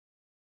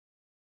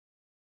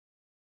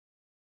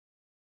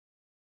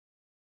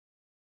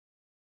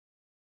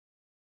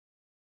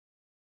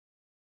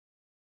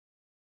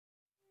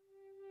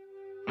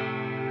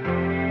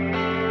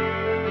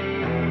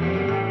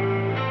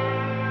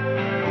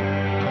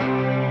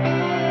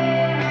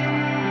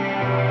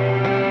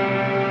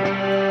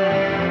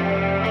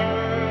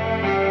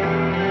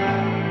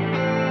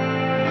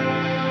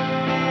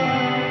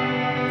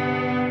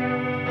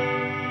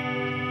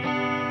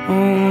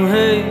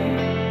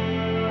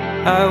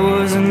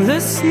wasn't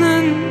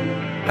listening,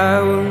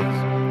 I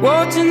was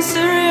watching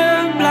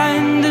Syria,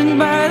 blinded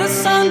by the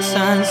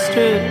sunshine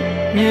strip.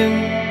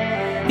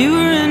 You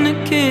were in the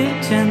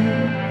kitchen,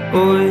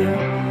 oh yeah.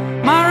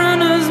 My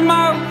runner's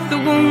mouth, the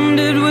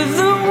wounded with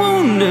the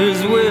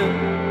wounder's will.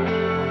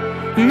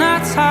 And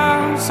that's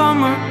how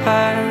summer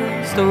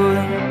passed, oh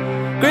the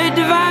great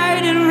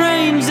dividing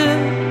range of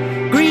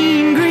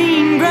green,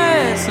 green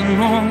grass and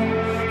home.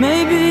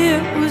 Maybe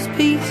it was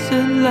peace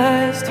at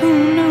last, who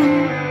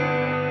knew?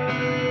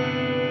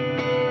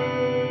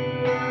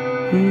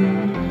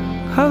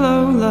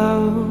 Hello,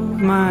 love,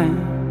 my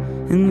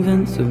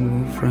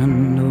invincible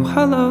friend. Oh,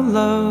 hello,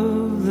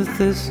 love, the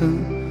thistle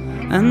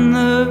and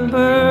the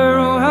burr.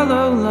 Oh,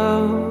 hello,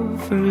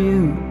 love, for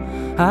you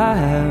I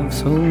have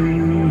so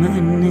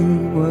many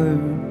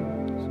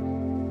words,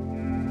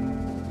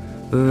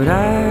 but I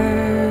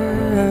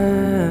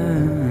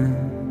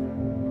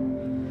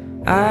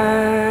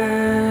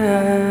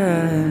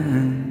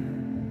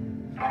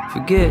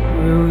forget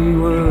where we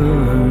were.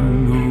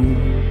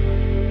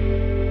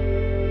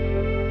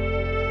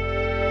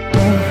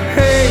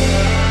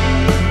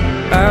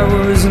 I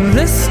wasn't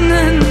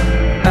listening,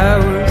 I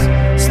was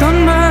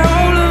stunned by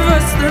all of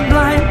us, the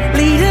blind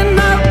leading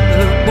out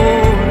the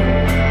board.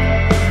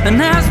 And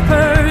as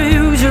per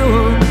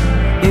usual,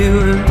 you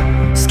were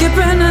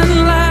skipping and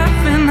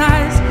laughing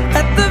eyes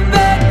at the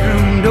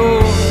bedroom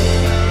door.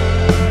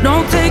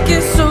 Don't take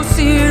it so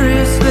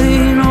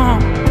seriously, no.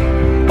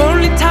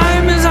 Only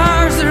time is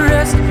ours to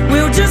rest,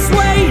 we'll just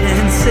wait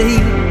and see.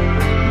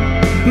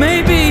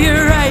 Maybe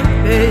you're right,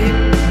 babe,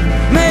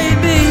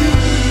 maybe.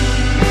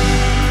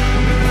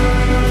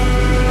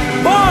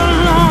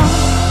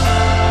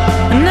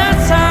 And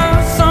that's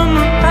how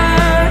summer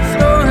passed,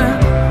 oh the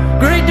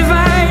great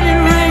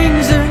dividing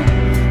range of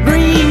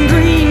green,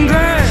 green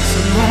grass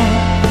alone.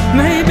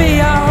 Maybe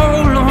I'll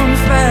hold on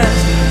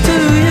fast to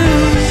you.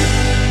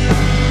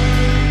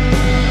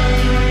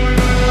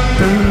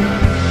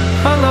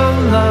 Hello,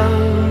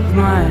 love,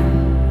 my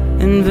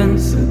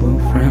invincible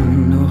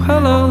friend. Oh,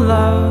 hello,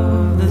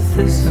 love, the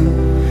thistle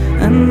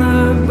and the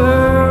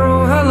burr.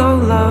 Oh, hello,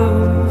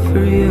 love,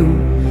 for you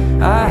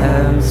I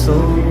have so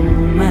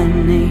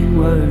many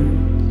words,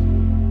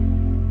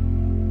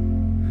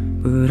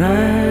 but I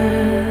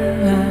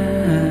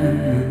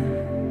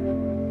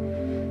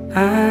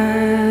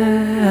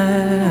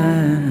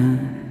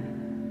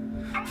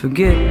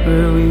forget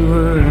where we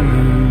were.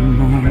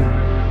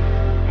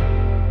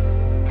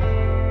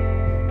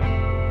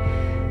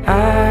 I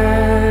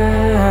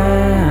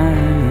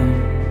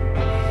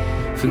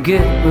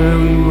forget where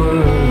we were.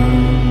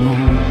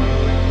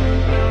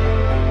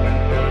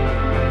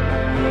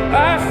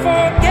 I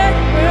forget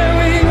where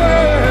we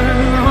were.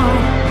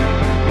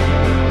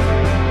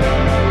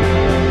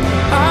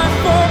 I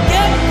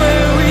forget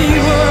where we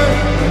were.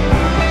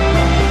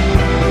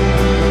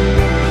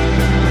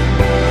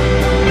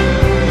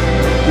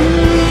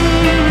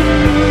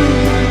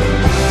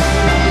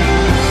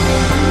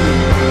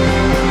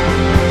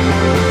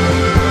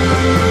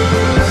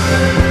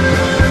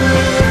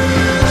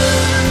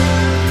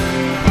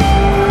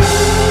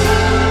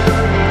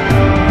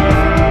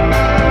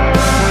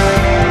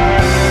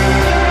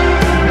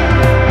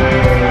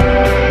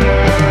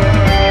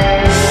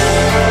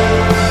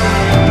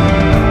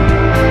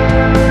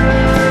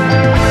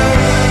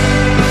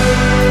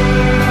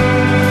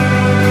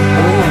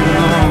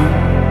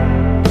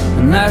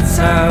 That's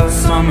how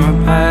summer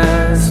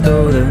passed,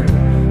 oh the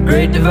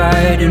great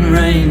dividing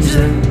range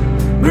of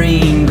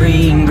green,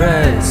 green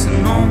grass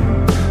and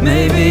home.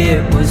 Maybe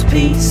it was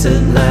peace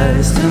at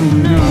last, who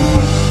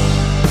knew?